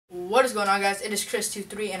What is going on, guys? It is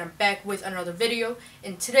Chris23 and I'm back with another video.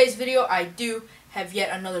 In today's video I do have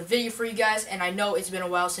yet another video for you guys, and I know it's been a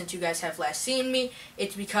while since you guys have last seen me.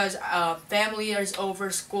 It's because family is over,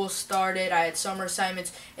 school started, I had summer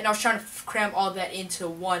assignments, and I was trying to cram all that into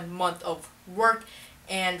 1 month of work.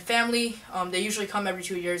 And family, they usually come every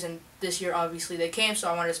 2 years, and this year obviously they came, so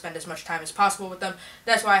I wanted to spend as much time as possible with them.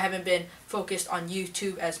 That's why I haven't been focused on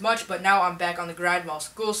YouTube as much, but now I'm back on the grind while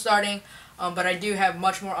school's starting. But I do have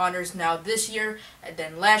much more honors now this year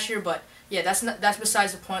than last year, but yeah, that's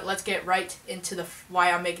besides the point. Let's get right into the why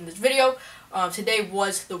I'm making this video. Today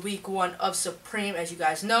was the week 1 of Supreme, as you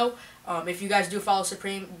guys know. If you guys do follow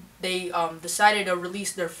Supreme, they decided to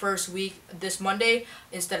release their first week this Monday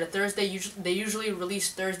instead of Thursday. They usually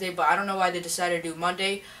release Thursday, but I don't know why they decided to do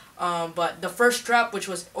Monday. But the first drop, which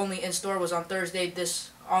was only in store, was on Thursday.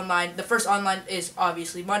 The first online is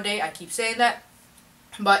obviously Monday. I keep saying that,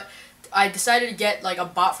 but I decided to get like a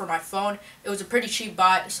bot for my phone. It was a pretty cheap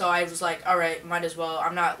bot, so I was like, alright, might as well.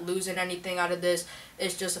 I'm not losing anything out of this.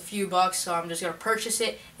 It's just a few bucks, so I'm just going to purchase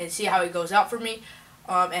it and see how it goes out for me.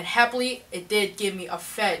 And happily, it did give me a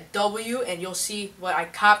fat W, and you'll see what I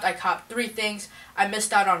copped. I copped 3 things. I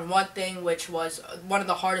missed out on one thing, which was one of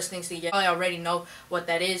the hardest things to get. I already know what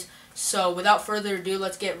that is. So without further ado,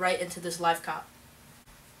 let's get right into this live cop.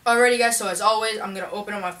 Alrighty guys, so as always, I'm going to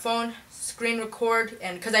open up my phone, screen record,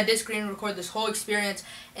 and because I did screen record this whole experience,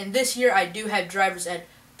 and this year I do have drivers at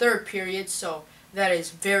 3rd period, so that is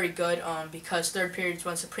very good, because 3rd period is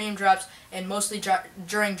when Supreme drops, and mostly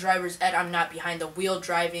during driver's ed, I'm not behind the wheel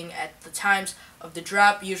driving at the times of the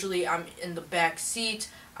drop. Usually I'm in the back seat,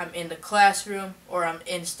 I'm in the classroom, or I'm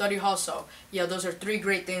in study hall. So yeah, those are 3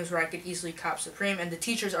 great things where I could easily cop Supreme, and the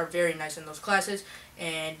teachers are very nice in those classes,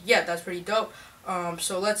 and yeah, that's pretty dope.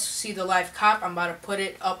 So let's see the live cop. I'm about to put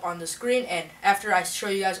it up on the screen, and after I show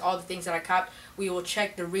you guys all the things that I copped, we will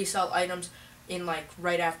check the resale items in like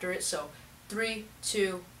right after it. So 3,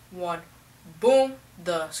 2, 1, boom.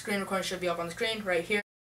 The screen recording should be up on the screen right here.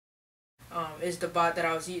 Is the bot that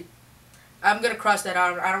I was using. I'm gonna cross that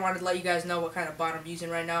out. I don't want to let you guys know what kind of bot I'm using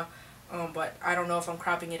right now, but I don't know if I'm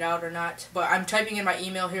cropping it out or not. But I'm typing in my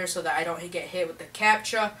email here so that I don't get hit with the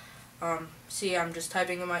CAPTCHA. See, I'm just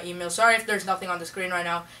typing in my email. Sorry if there's nothing on the screen right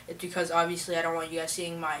now. It's because obviously I don't want you guys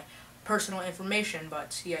seeing my personal information.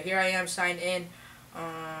 But yeah, here I am signed in.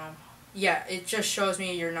 Yeah, it just shows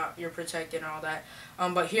me you're protected and all that.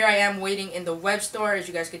 But here I am waiting in the web store. As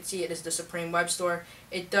you guys can see, it is the Supreme web store.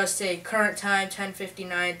 It does say current time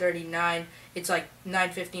 10:59:39. It's like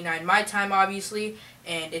 9:59 my time, obviously,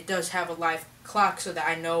 and it does have a live clock so that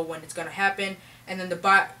I know when it's gonna happen. And then the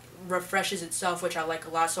bot refreshes itself, which I like a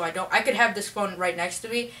lot. So I could have this phone right next to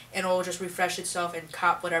me and it will just refresh itself and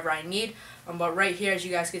cop whatever I need. But right here, as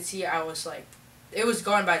you guys can see, I was like, it was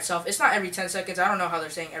going by itself. It's not every 10 seconds. I don't know how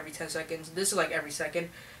they're saying every 10 seconds. This is like every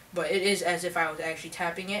second, but it is as if I was actually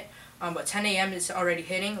tapping it. But 10 a.m. is already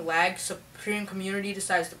hitting. Lag. Supreme community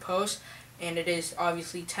decides to post, and it is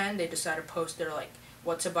obviously 10. They decide to post their like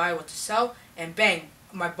what to buy, what to sell, and bang,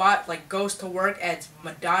 my bot like goes to work, adds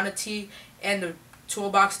Madonna tea and the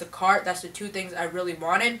Toolbox, the cart. That's the 2 things I really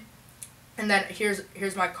wanted. And then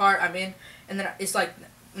here's my cart. I'm in, and then it's like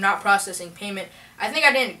not processing payment. I think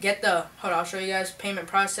I didn't get the, hold on, I'll show you guys, payment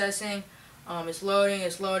processing. It's loading,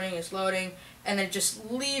 and then it just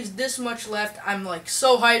leaves this much left. I'm like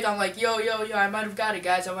so hyped. I'm like, yo, I might have got it,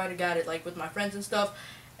 guys. I might have got it like with my friends and stuff.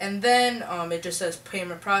 And then it just says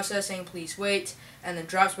payment processing, please wait. And then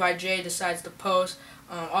Drops by Jay decides to post.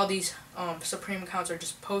 All these Supreme accounts are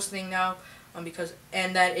just posting now.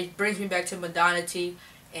 And then it brings me back to Madonna tea,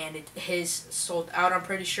 and it has sold out, I'm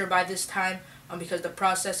pretty sure, by this time, because the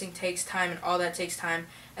processing takes time and all that takes time.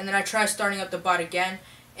 And then I try starting up the bot again,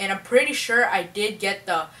 and I'm pretty sure I did get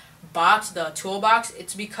the bots, the Toolbox.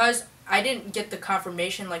 It's because I didn't get the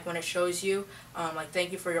confirmation like when it shows you like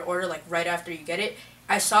thank you for your order, like right after you get it.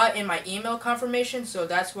 I saw it in my email confirmation, so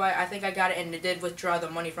that's why I think I got it, and it did withdraw the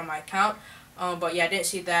money from my account. But yeah, I didn't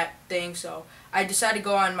see that thing, so I decided to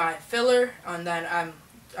go on my filler, and then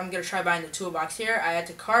I'm gonna try buying the Toolbox here. I had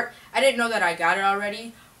to cart. I didn't know that I got it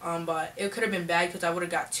already, but it could have been bad because I would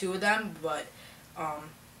have got 2 of them. But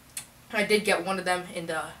I did get 1 of them in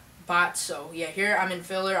the bot. So yeah, here I'm in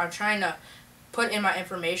filler. I'm trying to put in my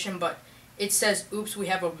information, but it says, oops, we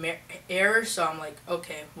have a error. So I'm like,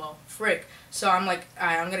 okay, well, frick. So I'm like,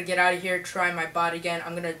 alright, I'm gonna get out of here, try my bot again.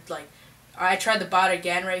 I'm gonna like, I tried the bot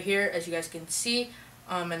again right here, as you guys can see,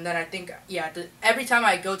 and then I think, yeah, every time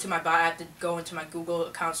I go to my bot, I have to go into my Google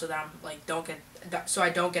account so that I'm like I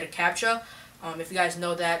don't get a CAPTCHA. If you guys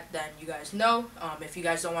know that, then you guys know. If you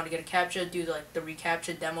guys don't want to get a CAPTCHA, do the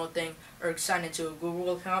reCAPTCHA demo thing or sign into a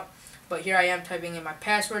Google account. but here I am typing in my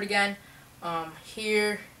password again,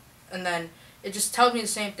 here, and then it just tells me the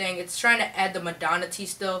same thing. It's trying to add the Madonna tea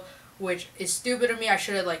still, which is stupid of me. I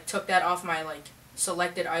should have like took that off my like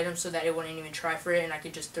selected items so that it wouldn't even try for it and I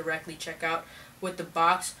could just directly check out with the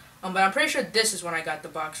box. But I'm pretty sure this is when I got the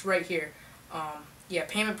box right here. Yeah,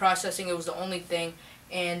 payment processing, it was the only thing.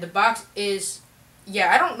 And the box is,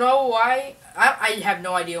 yeah, I don't know why. I have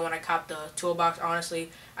no idea when I copped the Toolbox,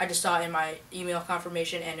 honestly. I just saw it in my email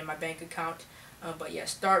confirmation and in my bank account. But yeah,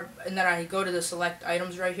 and then I go to the select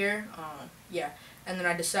items right here. Yeah, and then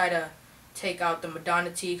I decide to take out the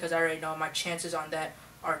Madonna tea because I already know my chances on that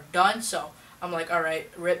are done. So I'm like, alright,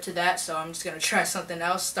 rip to that. So I'm just going to try something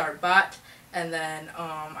else, start bot. And then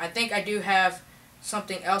I think I do have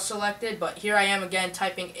something else selected, but here I am again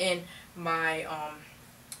typing in my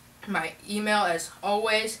my email as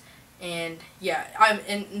always. And yeah, I'm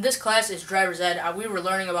in this class is driver's ed. We were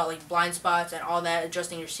learning about like blind spots and all that,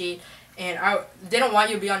 adjusting your seat. And they don't want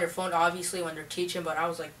you to be on your phone obviously when they're teaching, but I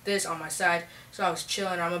was like this on my side, so I was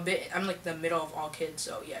chilling. I'm like the middle of all kids.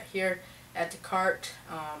 So yeah, here at the cart,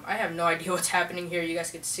 I have no idea what's happening here. You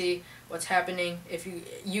guys can see what's happening. If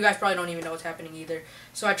you guys probably don't even know what's happening either.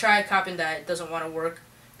 So I try copying that, it doesn't want to work,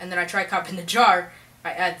 and then I try copying the jar.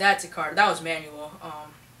 I add that to cart. That was manual.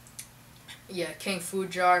 Yeah, King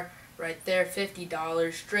food jar right there,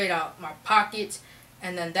 $50 straight out my pocket,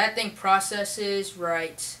 and then that thing processes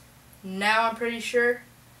right now, I'm pretty sure,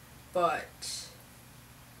 but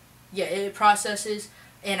yeah, it processes,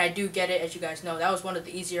 and I do get it. As you guys know, that was one of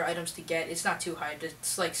the easier items to get. It's not too high.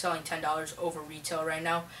 It's like selling $10 over retail right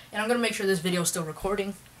now, and I'm gonna make sure this video is still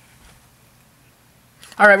recording.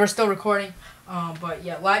 Alright, we're still recording, but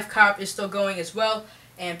yeah, live cop is still going as well.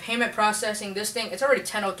 And payment processing, this thing, it's already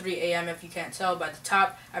 10:03 a.m. if you can't tell by the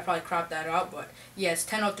top. I probably cropped that out, but yeah, it's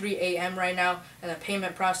 10:03 a.m. right now. And then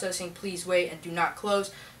payment processing, please wait and do not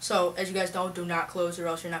close. So as you guys know, do not close or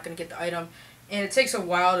else you're not going to get the item. And it takes a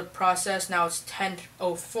while to process. Now it's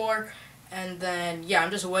 10:04. And then, yeah,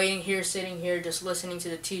 I'm just waiting here, sitting here, just listening to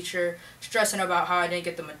the teacher, stressing about how I didn't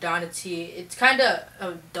get the Madonna tea. It's kind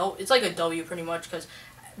of it's like a W pretty much, because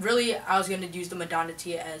really, I was going to use the Madonna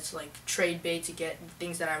tea as like trade bait to get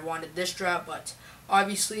things that I wanted this drop, but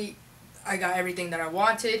obviously I got everything that I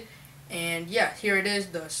wanted. And yeah, here it is,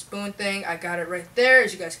 the spoon thing. I got it right there,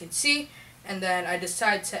 as you guys can see. And then I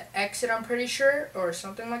decided to exit, I'm pretty sure, or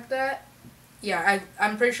something like that. Yeah,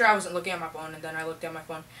 I'm pretty sure I wasn't looking at my phone, and then I looked at my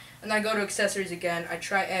phone. And then I go to accessories again. I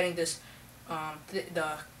try adding this,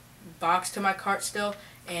 the box to my cart still,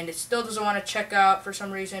 and it still doesn't want to check out for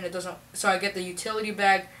some reason. It doesn't. So I get the utility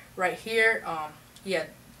bag right here. Yeah,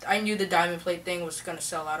 I knew the diamond plate thing was gonna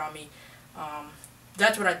sell out on me.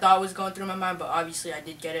 That's what I thought was going through my mind, but obviously I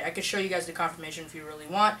did get it. I could show you guys the confirmation if you really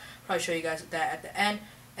want. Probably show you guys that at the end.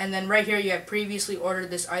 And then right here, you have previously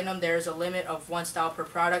ordered this item. There is a limit of 1 style per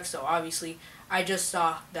product. So obviously, I just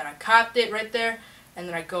saw that I copped it right there, and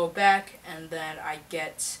then I go back, and then I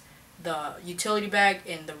get the utility bag,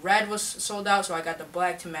 and the red was sold out, so I got the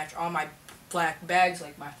black to match all my black bags,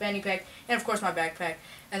 like my fanny pack, and of course my backpack.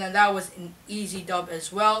 And then that was an easy dub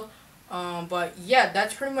as well. But yeah,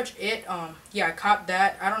 that's pretty much it. Yeah, I copped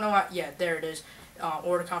that. I don't know why. Yeah, there it is.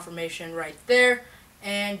 Order confirmation right there.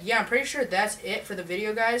 And yeah, I'm pretty sure that's it for the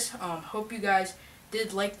video, guys. Hope you guys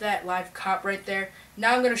did like that live cop right there.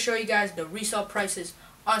 Now I'm going to show you guys the resale prices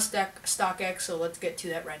on StockX, so let's get to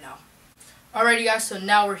that right now. Alrighty guys, so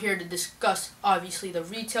now we're here to discuss obviously the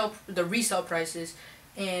resale prices,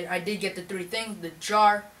 and I did get the 3 things: the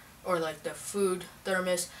jar, or like the food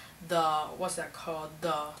thermos, the what's that called,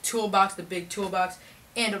 the toolbox, the big toolbox,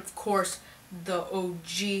 and of course the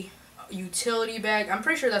OG utility bag. I'm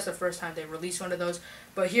pretty sure that's the first time they released one of those,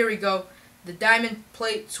 but here we go. The diamond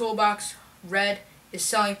plate toolbox red is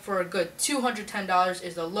selling for a good $210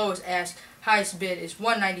 is the lowest ask. Highest bid is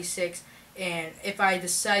 $196. And if I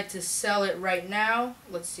decide to sell it right now,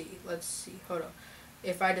 let's see, hold on.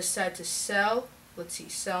 If I decide to sell, let's see,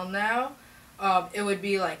 sell now, it would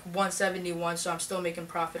be like $171, so I'm still making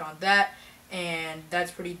profit on that, and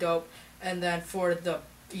that's pretty dope. And then for the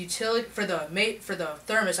utility, for the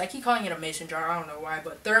thermos, I keep calling it a mason jar, I don't know why,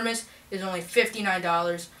 but thermos is only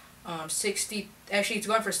 $59. 60, actually it's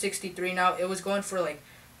going for 63 now. It was going for like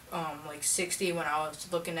 60 when I was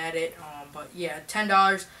looking at it. But yeah,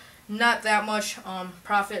 $10. Not that much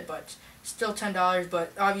profit, but still $10.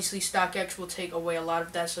 But obviously StockX will take away a lot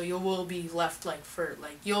of that, so you will be left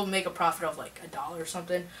you'll make a profit of like $1 or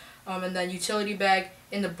something. And then utility bag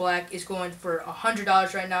in the black is going for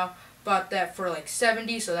 $100 right now. Bought that for like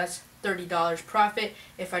 70, so that's $30 profit.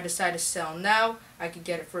 If I decide to sell now, I could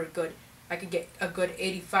get it for a good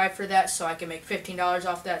 85 for that, so I can make $15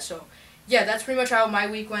 off that. So yeah, that's pretty much how my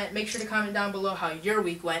week went. Make sure to comment down below how your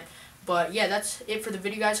week went. But yeah, that's it for the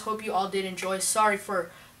video, guys. Hope you all did enjoy. Sorry for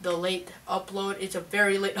the late upload. It's a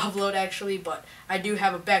very late upload actually, but I do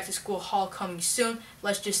have a back to school haul coming soon.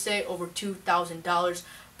 Let's just say over $2,000.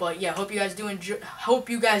 But yeah, hope you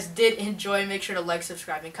guys did enjoy. Make sure to like,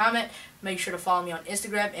 subscribe, and comment. Make sure to follow me on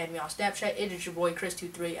Instagram and me on Snapchat. It is your boy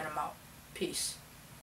Chris23, and I'm out. Peace.